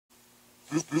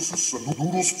This is a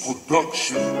Noodles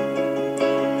production.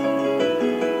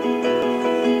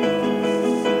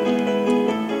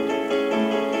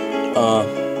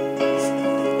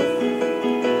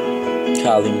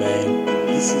 Collie Mayne.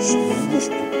 This is a Noodles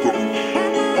production.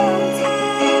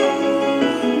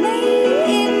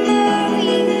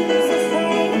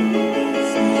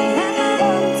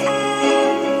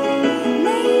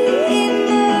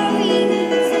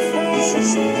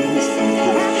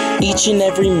 Each and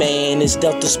every man is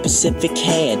dealt a specific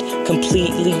hand,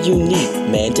 completely unique,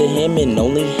 man, to him and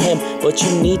only him. But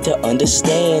you need to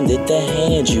understand that the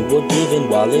hand you were given,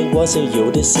 while it wasn't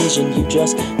your decision, you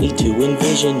just need to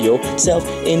envision yourself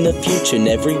in the future. And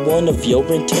every one of your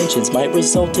intentions might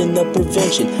result in the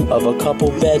prevention of a couple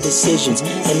bad decisions,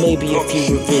 and maybe a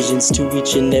few revisions to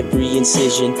each and every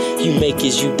incision you make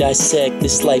as you dissect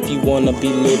this life you wanna be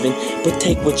living. But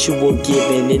take what you were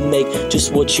given and make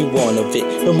just what you want of it.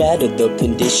 No matter the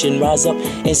condition, rise up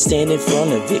and stand in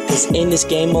front of it. Cause in this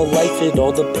game of life, it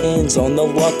all depends on the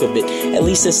luck of it. At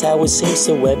least that's how it seems,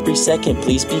 so every second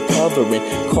please be covering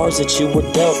cards that you were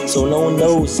dealt, so no one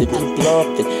knows if you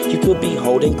bluffing. You could be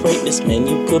holding greatness, man,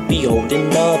 you could be holding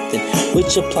nothing,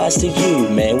 which applies to you,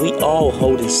 man, we all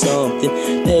holding something.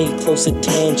 Pay close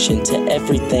attention to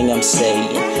everything I'm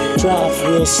saying. Drive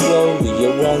real slowly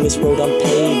along this road I'm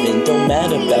paving. Don't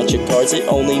matter about your cards, it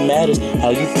only matters how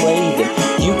you play them.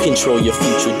 You control your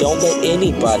future, don't let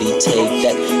anybody take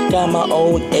that. Got my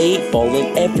own 8-ball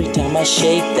and every time I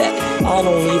shake that, I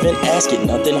don't even ask it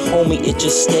nothing, homie, it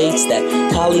just states that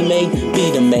Collie Mayne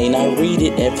be the main. I read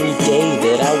it every day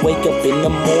that I wake up in the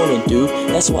morning, dude,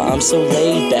 that's why I'm so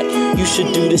laid back. You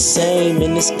should do the same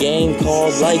in this game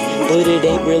called life, but it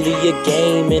ain't really a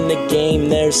game. In the game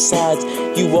there's sides,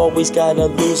 you always got a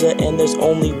loser and there's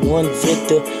only one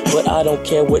victor. But I don't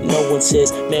care what no one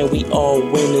says, man, we all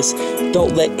winners.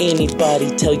 Don't let anybody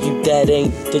tell you that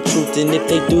ain't the truth. And if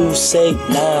they do say,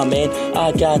 nah man,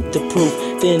 I got the proof,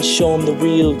 then show them the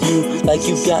real you, like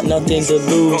you got nothing to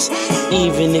lose.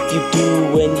 Even if you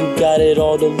do and you got it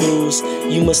all to lose,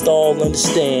 you must all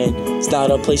understand it's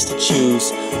not our place to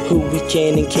choose who we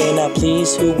can and cannot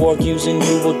please, who argues and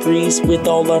who agrees with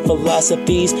all our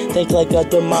philosophies. Think like a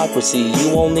democracy,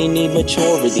 you only need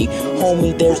maturity.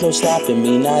 Homie, there's no stopping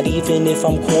me, not even if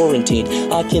I'm quarantined.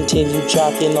 I continue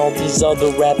jocking all these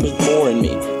other rappers boring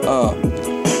me.